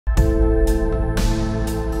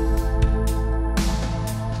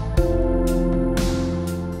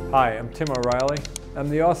Hi, I'm Tim O'Reilly. I'm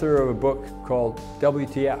the author of a book called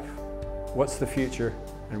WTF, What's the Future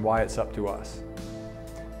and Why It's Up to Us.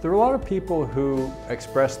 There are a lot of people who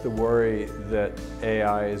express the worry that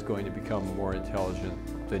AI is going to become more intelligent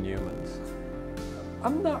than humans.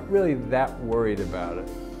 I'm not really that worried about it.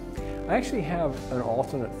 I actually have an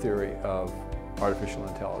alternate theory of artificial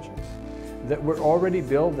intelligence, that we're already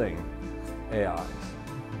building AIs.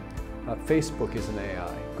 Facebook is an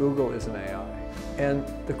AI, Google is an AI. And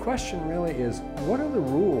the question really is, what are the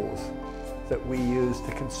rules that we use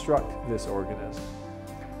to construct this organism?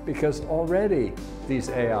 Because already these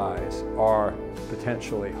AIs are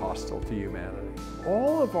potentially hostile to humanity.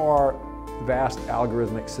 All of our vast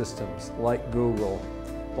algorithmic systems, like Google,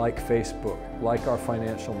 like Facebook, like our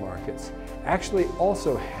financial markets, actually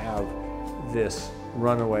also have this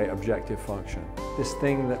runaway objective function, this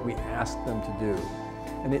thing that we ask them to do.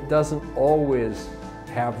 And it doesn't always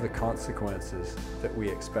have the consequences that we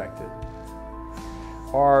expected.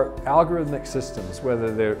 Our algorithmic systems,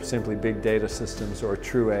 whether they're simply big data systems or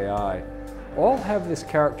true AI, all have this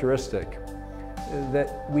characteristic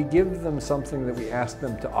that we give them something that we ask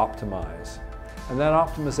them to optimize. And that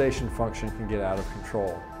optimization function can get out of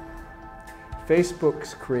control.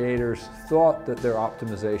 Facebook's creators thought that their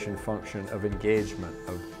optimization function of engagement,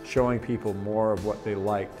 of showing people more of what they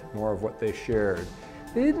liked, more of what they shared,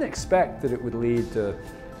 they didn't expect that it would lead to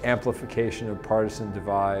amplification of partisan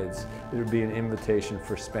divides, it would be an invitation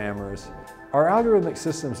for spammers. Our algorithmic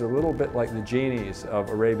systems are a little bit like the genies of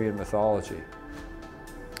Arabian mythology.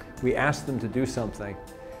 We ask them to do something,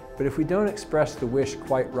 but if we don't express the wish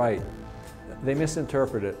quite right, they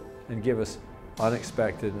misinterpret it and give us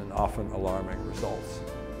unexpected and often alarming results.